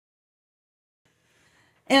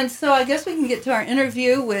And so I guess we can get to our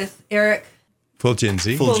interview with Eric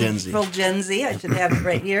Fulgenzi. Fulgenzi. I should have it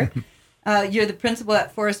right here. You're the principal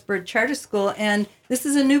at Forrest Bird Charter School, and this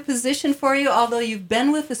is a new position for you, although you've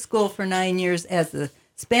been with the school for 9 years as a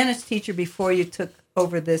Spanish teacher before you took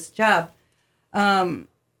over this job.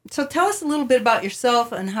 So tell us a little bit about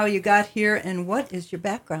yourself and how you got here, and what is your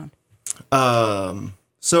background?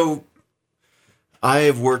 So I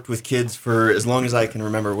have worked with kids for as long as I can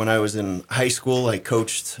remember. When I was in high school, I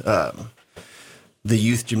coached the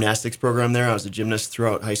youth gymnastics program there. I was a gymnast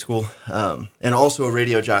throughout high school, and also a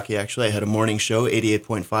radio jockey, actually. I had a morning show,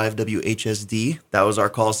 88.5 WHSD. That was our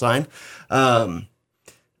call sign.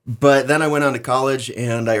 But then I went on to college,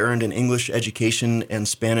 and I earned an English education and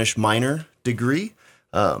Spanish minor degree.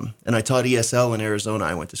 And I taught ESL in Arizona.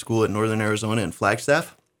 I went to school at Northern Arizona in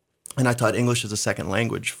Flagstaff, and I taught English as a second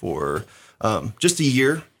language for just a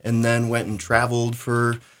year, and then went and traveled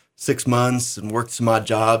for 6 months and worked some odd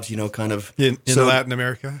jobs, kind of. In Latin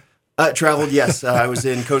America? Traveled, yes. I was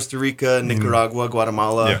in Costa Rica, Nicaragua,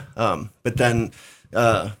 Guatemala. Yeah. But then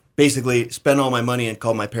basically spent all my money and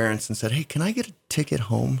called my parents and said, hey, can I get a ticket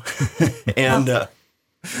home? And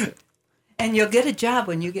and you'll get a job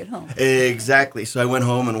when you get home. Exactly. So I went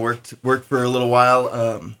home and worked for a little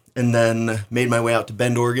while, and then made my way out to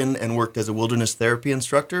Bend, Oregon, and worked as a wilderness therapy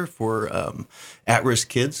instructor for at-risk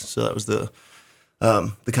kids. So that was the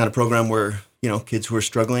kind of program where, kids who are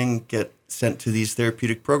struggling get sent to these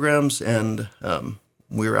therapeutic programs. And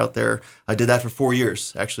we were out there. I did that for 4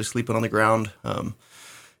 years, actually sleeping on the ground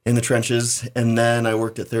in the trenches. And then I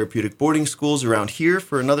worked at therapeutic boarding schools around here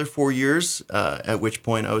for another 4 years, at which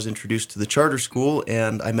point I was introduced to the charter school,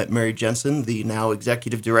 and I met Mary Jensen, the now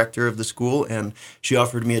executive director of the school, and she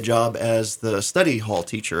offered me a job as the study hall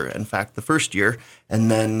teacher, in fact, the first year. And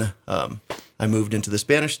then I moved into the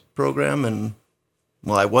Spanish program, and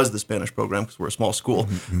I was the Spanish program because we're a small school.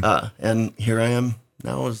 Mm-hmm. And here I am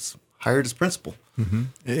now hired as principal. Mm-hmm.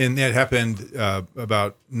 And that happened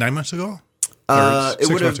about 9 months ago? It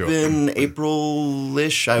would have been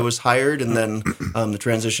April-ish I was hired, and then the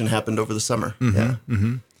transition happened over the summer. Mm-hmm. Yeah.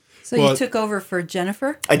 Mm-hmm. So you took over for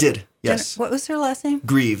Jennifer? I did, yes. What was her last name?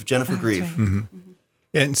 Grieve, Jennifer Grieve. Right. Mm-hmm. Mm-hmm.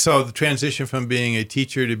 And so the transition from being a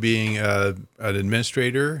teacher to being an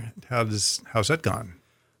administrator, how's that gone?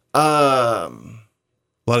 A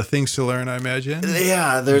lot of things to learn, I imagine.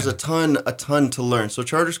 Yeah, there's a ton to learn. So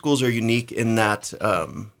charter schools are unique in that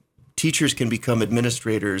teachers can become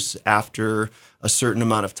administrators after a certain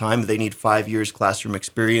amount of time. They need 5 years classroom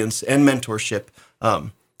experience and mentorship.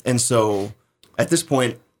 And so at this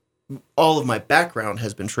point, all of my background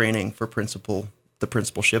has been training for the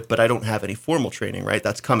principalship, but I don't have any formal training, right?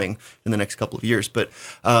 That's coming in the next couple of years. But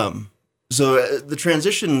so the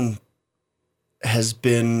transition has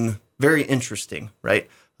been very interesting, right?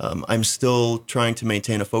 I'm still trying to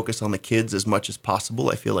maintain a focus on the kids as much as possible.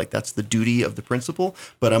 I feel like that's the duty of the principal,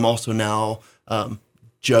 but I'm also now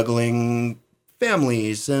juggling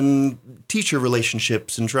families and teacher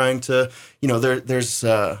relationships and trying to, there's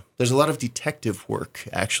a lot of detective work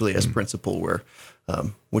actually as principal where,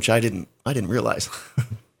 which I didn't realize.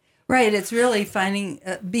 Right. It's really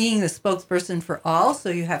being the spokesperson for all. So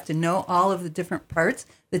you have to know all of the different parts,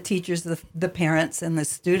 the teachers, the parents, and the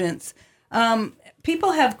students.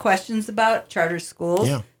 People have questions about charter schools.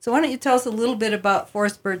 Yeah. So why don't you tell us a little bit about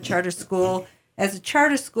Forrest Bird Charter School? As a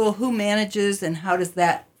charter school, who manages and how is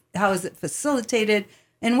it facilitated?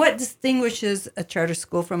 And what distinguishes a charter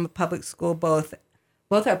school from a public school? Both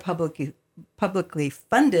are publicly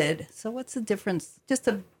funded. So what's the difference? Just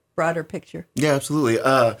a broader picture. Yeah, absolutely.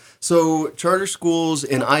 So charter schools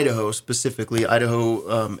in Idaho, specifically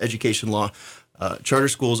Idaho education law, charter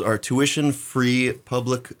schools are tuition-free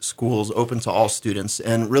public schools open to all students.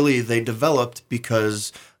 And really, they developed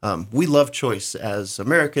because we love choice. As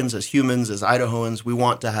Americans, as humans, as Idahoans, we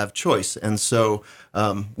want to have choice. And so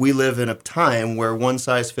we live in a time where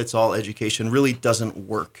one-size-fits-all education really doesn't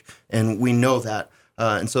work. And we know that.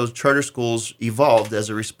 And so charter schools evolved as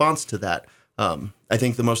a response to that. I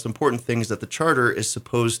think the most important thing is that the charter is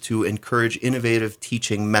supposed to encourage innovative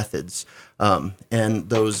teaching methods. And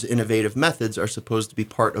those innovative methods are supposed to be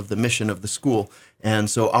part of the mission of the school. And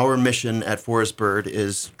so our mission at Forrest Bird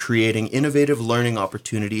is creating innovative learning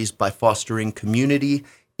opportunities by fostering community,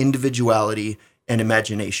 individuality, and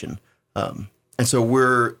imagination. And so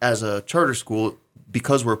we're, as a charter school,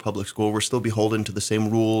 because we're a public school, we're still beholden to the same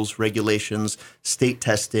rules, regulations, state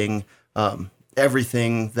testing,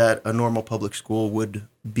 everything that a normal public school would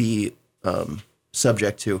be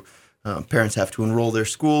subject to. Parents have to enroll their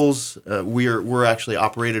schools. We're actually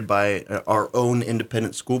operated by our own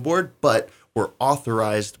independent school board, but we're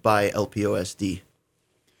authorized by LPOSD.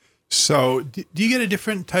 So, do you get a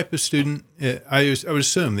different type of student? I would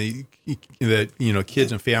assume that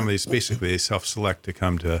kids and families basically they self-select to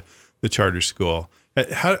come to the charter school.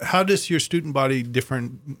 How does your student body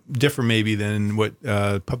differ maybe than what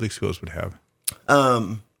public schools would have?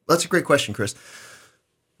 That's a great question, Chris.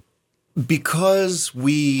 Because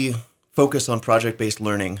we focus on project-based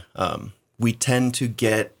learning, we tend to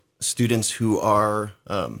get students who are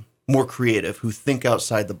more creative, who think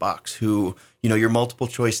outside the box, who, your multiple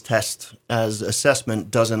choice test as assessment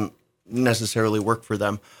doesn't necessarily work for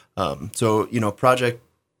them. So,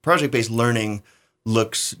 project-based learning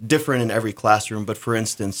looks different in every classroom. But for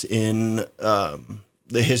instance, in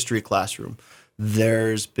the history classroom,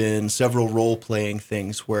 there's been several role-playing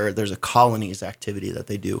things where there's a colonies activity that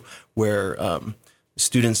they do where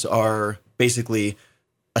students are basically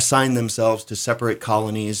assign themselves to separate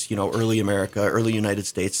colonies, early America, early United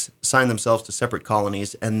States, assign themselves to separate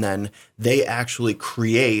colonies, and then they actually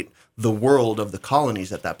create the world of the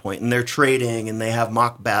colonies at that point. And they're trading and they have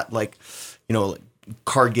mock like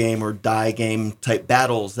card game or die game type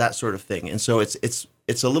battles, that sort of thing. And so it's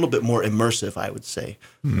a little bit more immersive, I would say.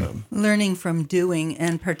 Learning from doing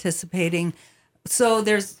and participating. So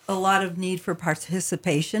there's a lot of need for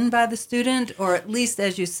participation by the student, or at least,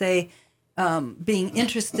 as you say, being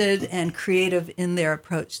interested and creative in their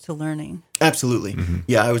approach to learning. Absolutely. Mm-hmm.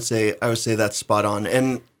 Yeah, I would say that's spot on.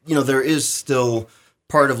 And, there is still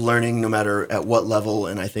part of learning no matter at what level.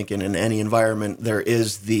 And I think in any environment, there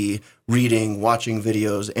is the reading, watching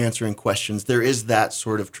videos, answering questions. There is that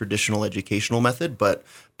sort of traditional educational method. But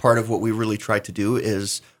part of what we really try to do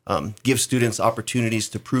is give students opportunities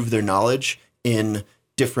to prove their knowledge in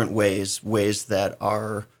different ways that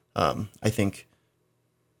are, I think,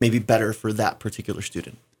 maybe better for that particular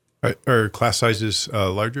student. Are class sizes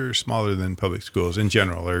larger or smaller than public schools in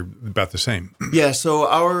general, or about the same? Yeah, so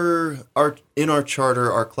in our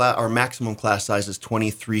charter, our maximum class size is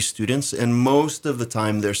 23 students, and most of the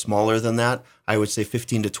time they're smaller than that. I would say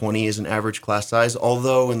 15 to 20 is an average class size,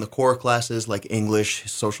 although in the core classes like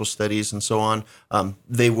English, social studies, and so on,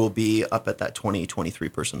 they will be up at that 23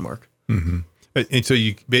 person mark. Mm-hmm. And so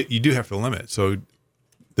you do have to limit. So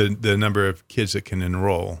the number of kids that can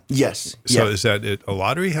enroll. Yes. So is that a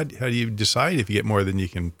lottery? How do you decide if you get more than you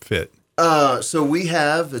can fit? So we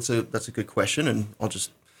have, that's a good question, and I'll just,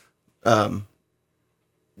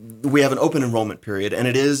 we have an open enrollment period, and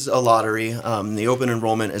it is a lottery. The open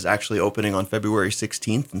enrollment is actually opening on February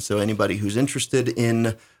 16th, and so anybody who's interested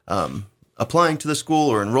in applying to the school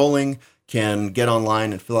or enrolling can get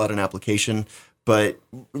online and fill out an application. But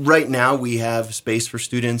right now we have space for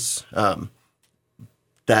students.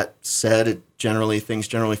 That said, things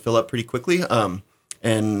generally fill up pretty quickly,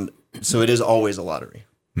 and so it is always a lottery.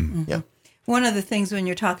 Mm-hmm. Yeah. One of the things when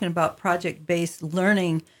you're talking about project-based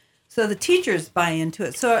learning, so the teachers buy into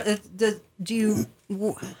it. So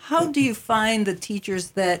how do you find the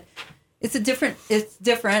teachers that it's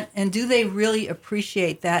different, and do they really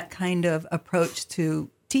appreciate that kind of approach to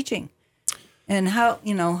teaching? And how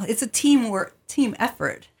it's a team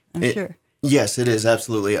effort. I'm sure. Yes, it is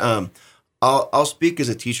absolutely. I'll speak as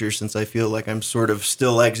a teacher since I feel like I'm sort of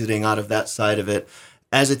still exiting out of that side of it.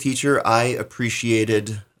 As a teacher, I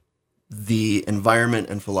appreciated the environment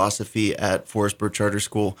and philosophy at Forrest Bird Charter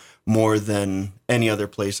School more than any other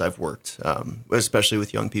place I've worked, especially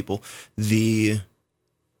with young people. We're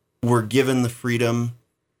given the freedom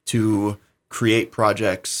to create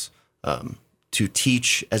projects, to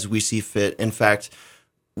teach as we see fit. In fact,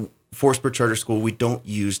 Forrest Bird Charter School, we don't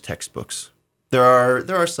use textbooks. There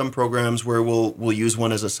are some programs where we'll use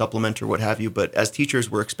one as a supplement or what have you, but as teachers,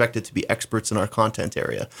 we're expected to be experts in our content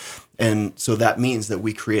area. And so that means that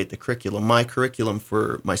we create the curriculum. My curriculum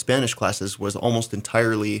for my Spanish classes was almost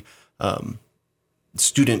entirely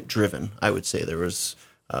student-driven, I would say. There was,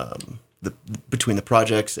 between the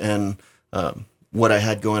projects and what I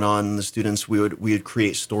had going on, the students, we would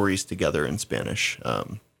create stories together in Spanish.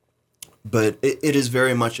 But it is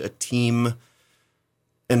very much a team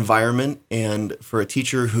environment, and for a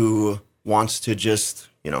teacher who wants to just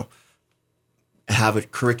have a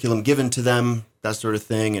curriculum given to them, that sort of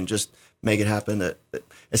thing, and just make it happen,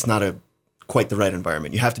 it's not quite the right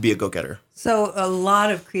environment. You have to be a go-getter. So a lot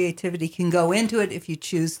of creativity can go into it if you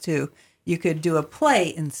choose to. You could do a play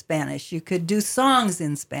in Spanish. You could do songs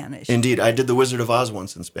in Spanish. Indeed, I did The Wizard of Oz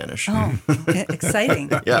once in Spanish. Oh, exciting.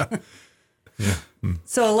 Yeah.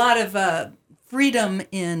 So a lot of freedom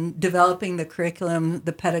in developing the curriculum,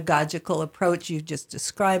 the pedagogical approach. You just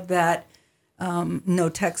described that. No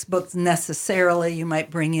textbooks necessarily. You might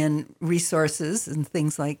bring in resources and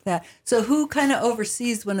things like that. So who kind of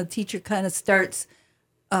oversees when a teacher kind of starts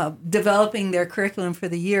developing their curriculum for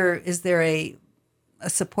the year? Is there a a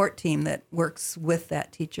support team that works with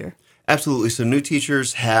that teacher. Absolutely. So new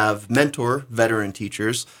teachers have mentor veteran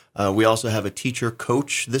teachers. We also have a teacher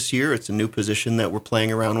coach this year. It's a new position that we're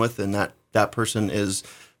playing around with, and that person is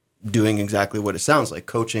doing exactly what it sounds like,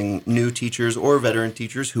 coaching new teachers or veteran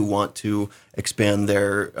teachers who want to expand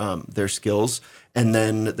their skills. And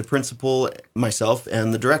then the principal, myself,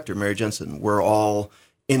 and the director, Mary Jensen, we're all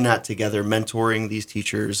in that together, mentoring these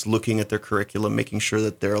teachers, looking at their curriculum, making sure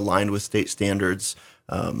that they're aligned with state standards,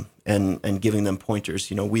 and giving them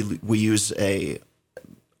pointers. We use a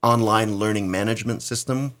online learning management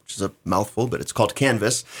system, which is a mouthful, but it's called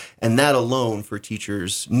Canvas. And that alone for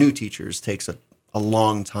teachers, new teachers, takes a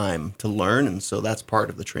long time to learn. And so that's part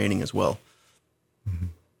of the training as well. Mm-hmm.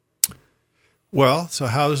 Well, so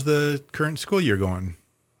how's the current school year going?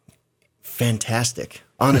 Fantastic,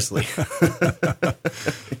 honestly.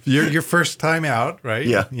 Your first time out, right?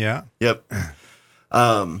 Yeah. Yeah. Yep.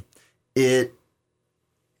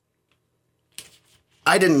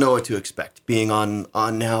 I didn't know what to expect being on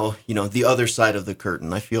now, the other side of the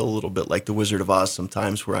curtain. I feel a little bit like the Wizard of Oz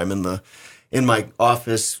sometimes, where I'm in my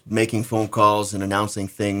office making phone calls and announcing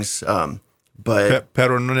things. Pero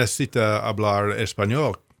no necesita hablar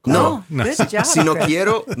español. No. Good job. Si no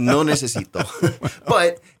quiero, no necesito.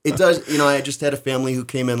 But it does, I just had a family who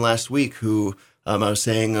came in last week who I was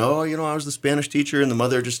saying, I was the Spanish teacher, and the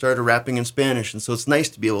mother just started rapping in Spanish. And so it's nice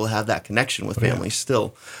to be able to have that connection with families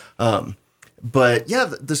still. But yeah,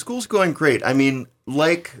 the school's going great. I mean,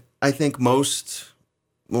 like I think like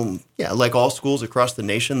all schools across the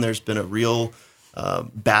nation, there's been a real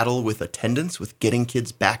battle with attendance, with getting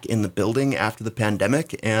kids back in the building after the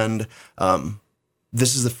pandemic. And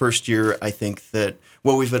this is the first year, I think, that,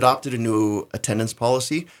 we've adopted a new attendance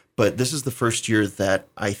policy, but this is the first year that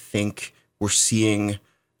I think we're seeing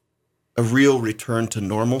a real return to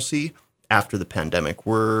normalcy after the pandemic.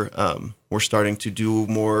 We're starting to do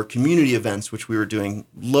more community events, which we were doing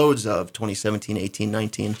loads of 2017, 18,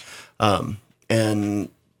 19, and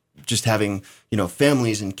just having,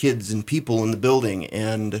 families and kids and people in the building.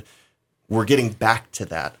 And we're getting back to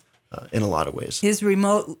that in a lot of ways. Is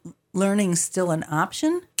remote learning still an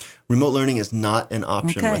option? Remote learning is not an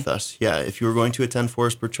option with us. Yeah, if you were going to attend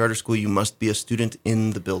Forrest Charter School, you must be a student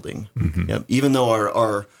in the building. Mm-hmm. Yeah, even though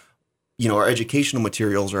our educational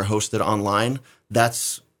materials are hosted online,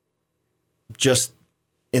 that's just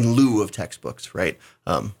in lieu of textbooks, right?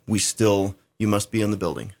 You must be in the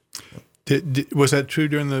building. Was that true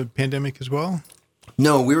during the pandemic as well?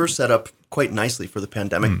 No, we were set up quite nicely for the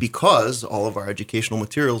pandemic because all of our educational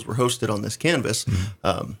materials were hosted on this Canvas.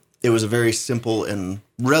 Mm-hmm. It was a very simple and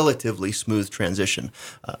relatively smooth transition.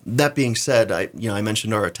 That being said, I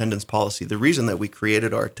mentioned our attendance policy. The reason that we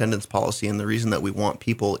created our attendance policy and the reason that we want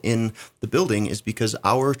people in the building is because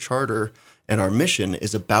our charter and our mission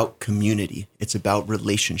is about community. It's about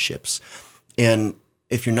relationships. And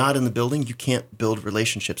if you're not in the building, you can't build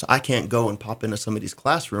relationships. I can't go and pop into somebody's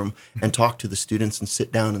classroom and talk to the students and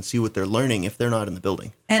sit down and see what they're learning if they're not in the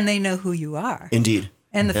building. And they know who you are. Indeed.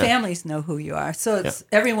 And the families know who you are. So it's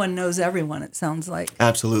everyone knows everyone, it sounds like.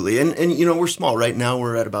 Absolutely. And we're small. Right now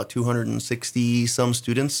we're at about 260 some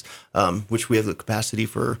students, which we have the capacity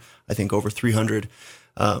for, I think, over 300.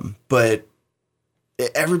 But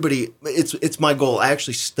everybody, it's my goal. I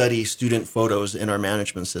actually study student photos in our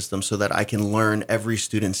management system so that I can learn every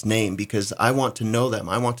student's name because I want to know them.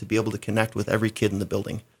 I want to be able to connect with every kid in the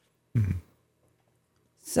building. Mm-hmm.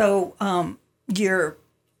 So you're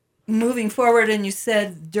moving forward, and you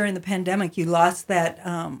said during the pandemic you lost that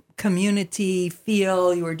community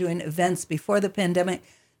feel. You were doing events before the pandemic.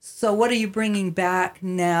 So what are you bringing back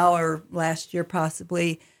now or last year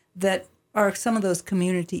possibly that are some of those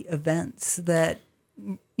community events that,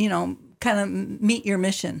 kind of meet your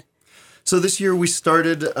mission? So this year we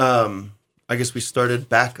started,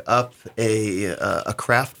 back up a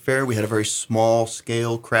craft fair. We had a very small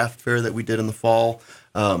scale craft fair that we did in the fall,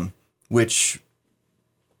 which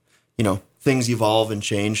things evolve and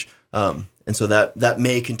change. And so that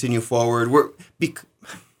may continue forward.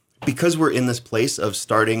 Because we're in this place of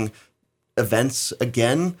starting events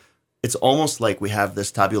again, it's almost like we have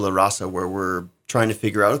this tabula rasa where we're trying to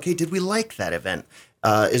figure out, okay, did we like that event?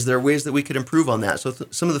 Is there ways that we could improve on that? So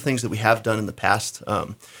some of the things that we have done in the past,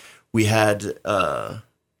 we had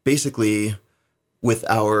basically with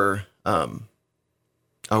our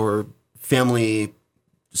family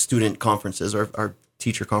student conferences, our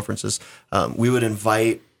teacher conferences, we would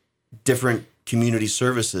invite different community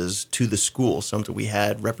services to the school. We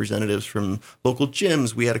had representatives from local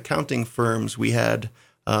gyms, we had accounting firms, we had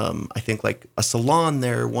I think like a salon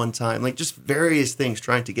there one time, like just various things,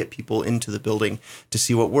 trying to get people into the building to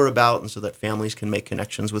see what we're about, and so that families can make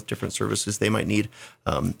connections with different services they might need.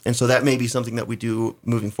 And so that may be something that we do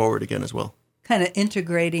moving forward again as well. Kind of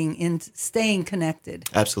integrating in, staying connected.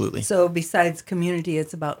 Absolutely. So besides community,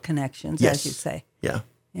 it's about connections, Yes. as you say. Yeah.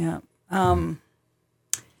 Yeah.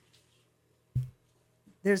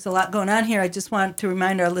 There's a lot going on here. I just want to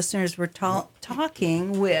remind our listeners we're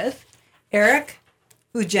talking with Eric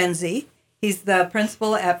Fugenzi. He's the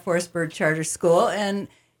principal at Forrest Bird Charter School, and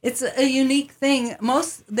it's a unique thing.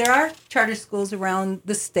 There are charter schools around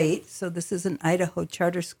the state, so this is an Idaho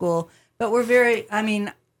charter school, but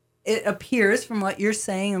it appears from what you're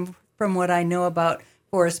saying and from what I know about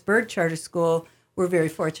Forrest Bird Charter School, we're very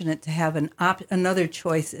fortunate to have another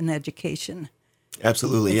choice in education.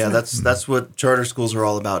 Absolutely. Yeah, that's what charter schools are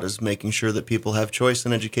all about, is making sure that people have choice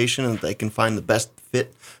in education and they can find the best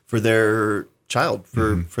fit for their child,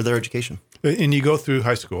 for their education. And you go through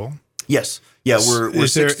high school? Yes. Yeah, we're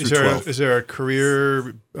 6 through 12. Is there a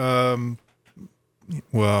career, a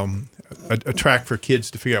track for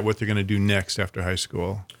kids to figure out what they're going to do next after high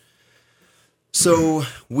school? So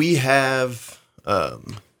we have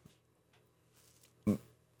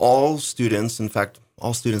all students, in fact,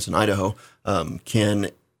 all students in Idaho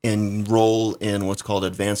can enroll in what's called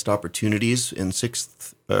advanced opportunities in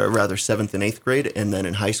 7th and 8th grade. And then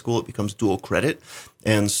in high school, it becomes dual credit.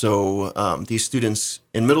 And so these students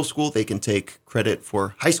in middle school, they can take credit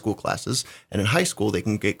for high school classes. And in high school, they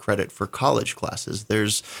can get credit for college classes.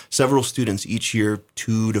 There's several students each year,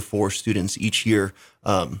 2 to 4 students each year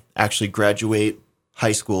actually graduate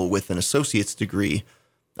high school with an associate's degree.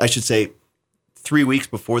 I should say 3 weeks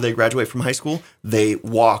before they graduate from high school, they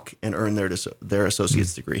walk and earn their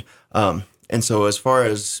associate's degree. And so as far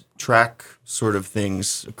as track sort of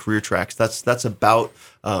things, career tracks, that's about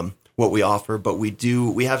what we offer. But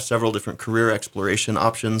we have several different career exploration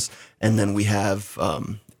options. And then we have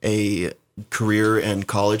a career and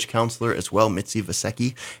college counselor as well, Mitzi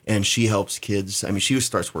Vasecki, and she helps kids. She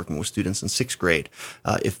starts working with students in 6th grade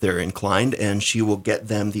if they're inclined, and she will get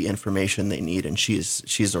them the information they need. And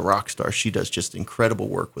she's a rock star. She does just incredible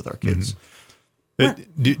work with our kids.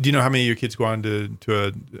 Mm-hmm. Do you know how many of your kids go on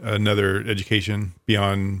to another education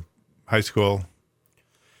beyond high school?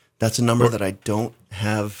 That's a number that I don't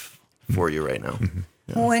have for you right now. Mm-hmm.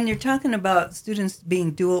 Yeah. When you're talking about students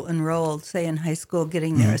being dual enrolled, say in high school,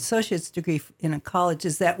 getting their associate's degree in a college,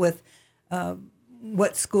 is that with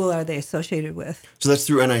what school are they associated with? So that's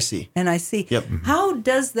through NIC. NIC. Yep. How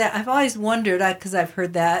does that? I've always wondered, because I've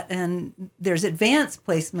heard that, and there's advanced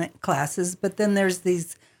placement classes, but then there's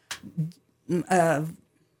these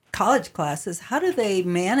college classes. How do they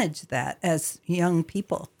manage that as young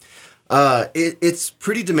people? It's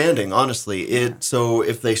pretty demanding, honestly. So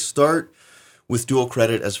if they start with dual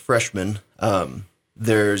credit as freshmen,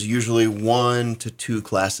 there's usually 1 to 2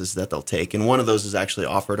 classes that they'll take. And one of those is actually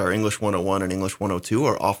offered. Our English 101 and English 102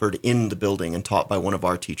 are offered in the building and taught by one of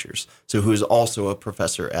our teachers, so who is also a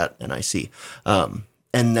professor at NIC.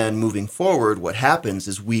 And then moving forward, what happens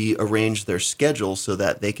is we arrange their schedule so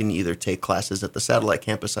that they can either take classes at the satellite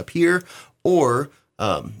campus up here, or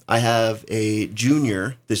I have a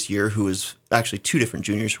junior this year who is actually 2 different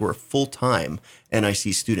juniors who are full-time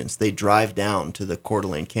NIC students. They drive down to the Coeur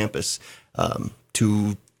d'Alene campus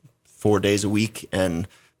 2-4 days a week, and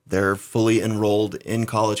they're fully enrolled in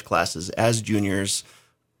college classes as juniors,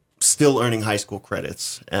 still earning high school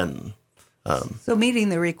credits. And so meeting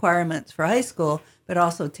the requirements for high school, but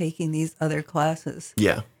also taking these other classes.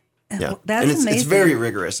 Yeah. Yeah, that's and it's amazing. It's very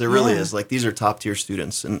rigorous. It really is. Like, these are top tier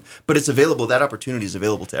students, but it's available. That opportunity is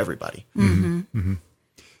available to everybody. Mm-hmm.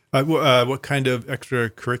 Mm-hmm. What kind of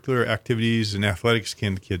extracurricular activities and athletics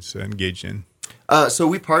can the kids engage in? So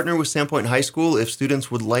we partner with Sandpoint High School. If students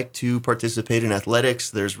would like to participate in athletics,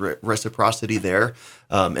 there's reciprocity there,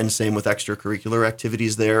 and same with extracurricular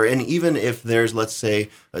activities there. And even if there's, let's say,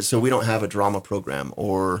 so we don't have a drama program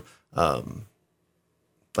or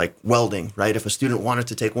like welding, right? If a student wanted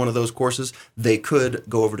to take one of those courses, they could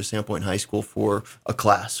go over to Sandpoint High School for a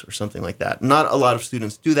class or something like that. Not a lot of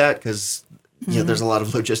students do that because there's a lot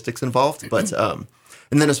of logistics involved. But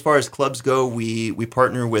and then as far as clubs go, we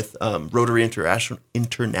partner with Rotary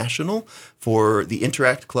International for the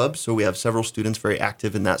Interact Club. So we have several students very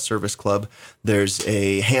active in that service club. There's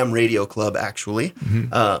a ham radio club, actually.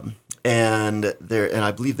 And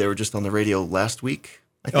I believe they were just on the radio last week.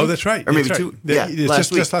 Oh, that's right. Or maybe that's 2. Right. Yeah,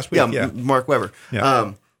 just last week. Yeah, Mark Weber.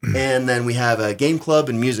 Yeah. And then we have a game club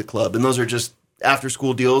and music club. And those are just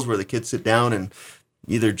after-school deals where the kids sit down and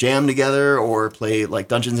either jam together or play, like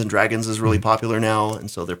Dungeons and Dragons is really popular now.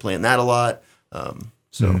 And so they're playing that a lot.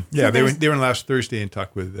 So they were in last Thursday and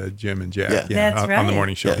talked with Jim and Jack. That's on right. the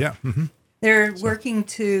morning show. Yeah. They're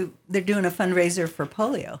they're doing a fundraiser for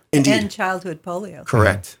polio. Indeed. And childhood polio.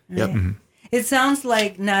 correct. Yep. Yeah. It sounds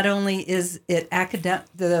like not only is it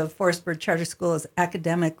the Forrest Bird Charter School is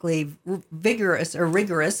academically vigorous or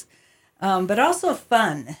rigorous, but also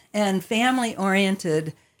fun and family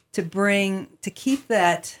oriented to keep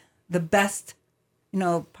that the best,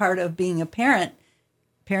 part of being a parent.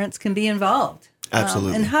 Parents can be involved.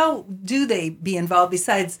 Absolutely. And how do they be involved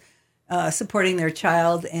besides supporting their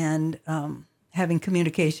child and having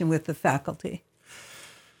communication with the faculty?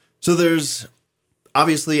 So there's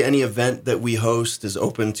obviously any event that we host is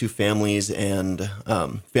open to families and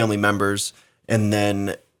family members. And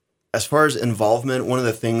then as far as involvement, one of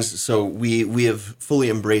the things, so we have fully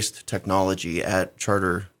embraced technology at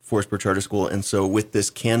Forrest Bird Charter School. And so with this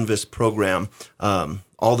Canvas program,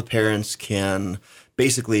 all the parents can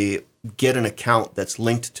basically get an account that's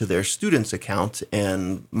linked to their student's account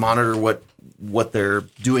and monitor what they're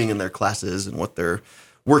doing in their classes and what they're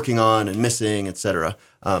working on and missing, et cetera.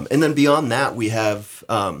 And then beyond that, we have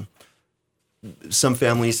some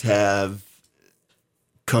families have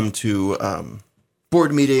come to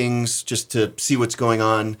board meetings just to see what's going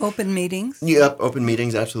on. Open meetings? Yep, open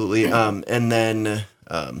meetings, absolutely. And then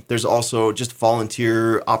there's also just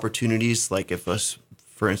volunteer opportunities, like if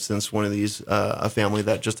for instance, one of these, a family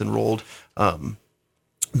that just enrolled,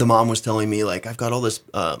 the mom was telling me, like, I've got all this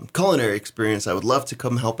culinary experience. I would love to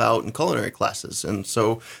come help out in culinary classes. And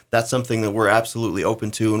so that's something that we're absolutely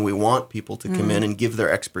open to, and we want people to come in and give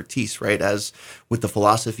their expertise, right? As with the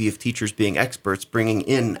philosophy of teachers being experts, bringing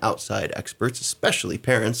in outside experts, especially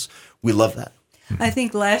parents, we love that. I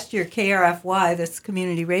think last year, KRFY, this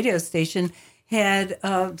community radio station, had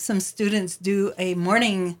some students do a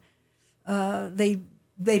morning,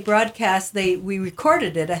 they broadcast, we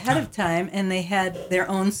recorded it ahead of time, and they had their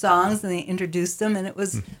own songs, and they introduced them, and it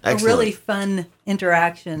was a really fun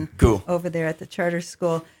interaction over there at the charter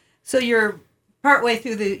school. So you're partway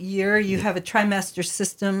through the year, you have a trimester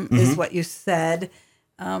system, is what you said.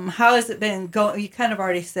 How has it been going? You kind of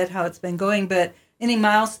already said how it's been going, but any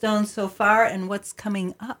milestones so far, and what's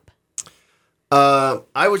coming up?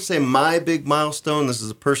 I would say my big milestone, this is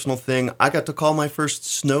a personal thing, I got to call my first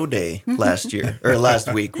snow day last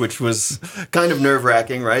week, which was kind of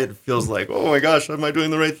nerve-wracking, right? It feels like, oh my gosh, am I doing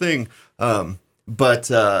the right thing? But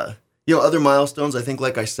other milestones, I think,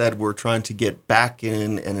 like I said, we're trying to get back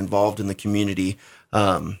in and involved in the community.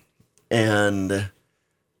 And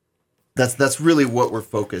that's really what we're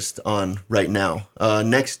focused on right now.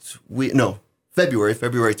 February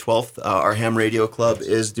 12th, our ham radio club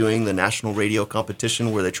is doing the national radio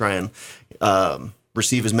competition where they try and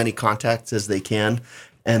receive as many contacts as they can.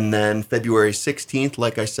 And then February 16th,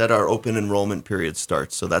 like I said, our open enrollment period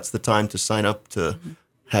starts. So that's the time to sign up to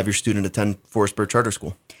have your student attend Forrest Bird Charter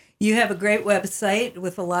School. You have a great website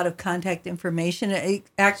with a lot of contact information. It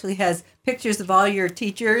actually has pictures of all your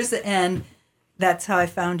teachers, and that's how I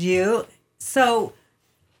found you. So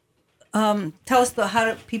tell us how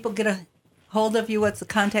do people get a hold of you? What's the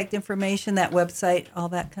contact information, that website, all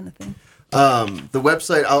that kind of thing? The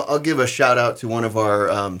website, I'll give a shout out to one of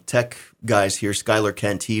our tech guys here, Skylar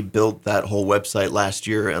Kent. He built that whole website last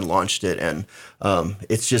year and launched it, and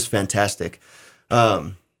it's just fantastic.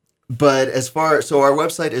 But so our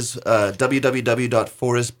website is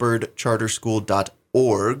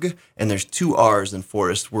www.forrestbirdcharterschool.org, and there's 2 R's in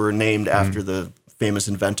Forrest. We're named after the famous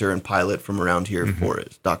inventor and pilot from around here,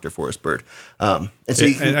 Forrest, Dr. Forrest Bird. And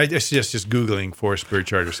I suggest just Googling Forrest Bird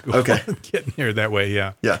Charter School. Okay. Getting here that way,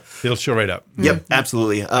 yeah. It'll show right up. Yep,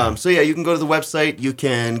 absolutely. You can go to the website. You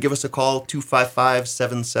can give us a call,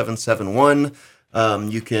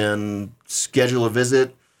 255-7771. You can schedule a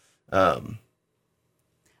visit. I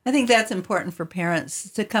think that's important for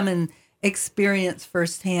parents to come and experience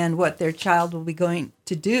firsthand what their child will be going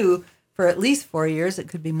to do for at least 4 years. It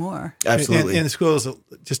could be more. Absolutely. And the school is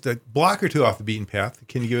just a block or two off the beaten path.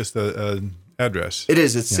 Can you give us the address? It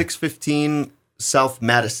is. It's 615 South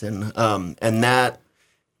Madison. And that,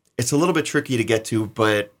 it's a little bit tricky to get to,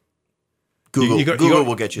 but Google will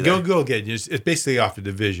get you there. Google will get you. It's basically off the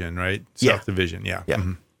Division, right? South Division, yeah.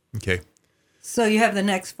 Okay. So you have the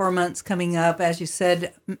next 4 months coming up. As you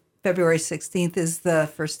said, February 16th is the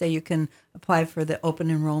first day you can apply for the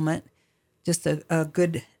open enrollment. Just a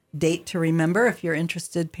good date to remember if you're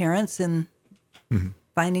interested parents in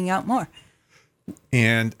finding out more.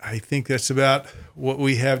 And I think that's about what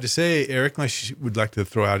we have to say. Eric, unless you would like to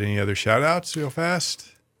throw out any other shout outs real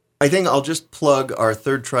fast. I think I'll just plug our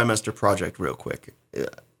 3rd trimester project real quick.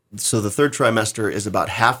 So the third trimester is about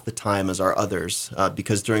half the time as our others,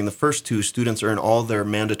 because during the first two, students earn all their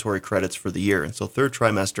mandatory credits for the year. And so third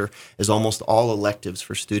trimester is almost all electives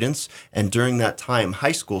for students. And during that time,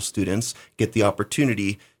 high school students get the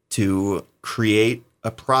opportunity to create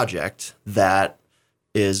a project that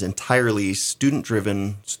is entirely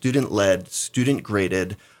student-driven, student-led,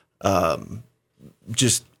 student-graded.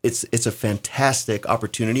 It's a fantastic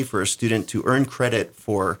opportunity for a student to earn credit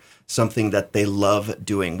for something that they love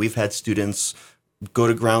doing. We've had students go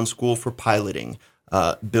to ground school for piloting,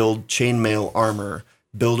 build chainmail armor,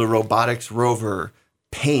 build a robotics rover,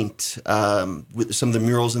 paint. With some of the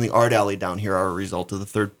murals in the art alley down here are a result of the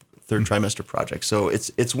third trimester project. So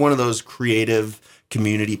it's one of those creative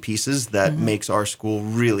community pieces that makes our school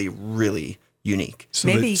really, really unique. So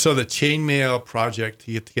the chainmail project,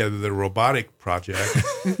 you get together the robotic project,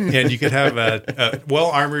 and you could have a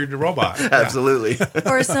well-armored robot. Absolutely.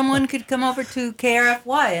 Or someone could come over to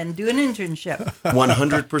KRFY and do an internship.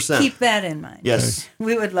 100%. Keep that in mind. Yes.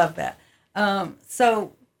 We would love that.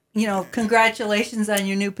 So, congratulations on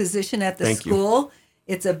your new position at the Thank school. you.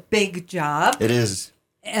 It's a big job. It is.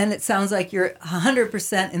 And it sounds like you're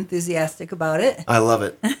 100% enthusiastic about it. I love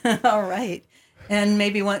it. All right. And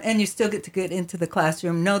you still get to get into the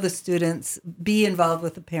classroom, know the students, be involved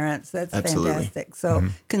with the parents. That's Absolutely. fantastic. So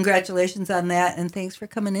congratulations on that, and thanks for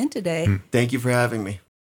coming in today. Thank you for having me.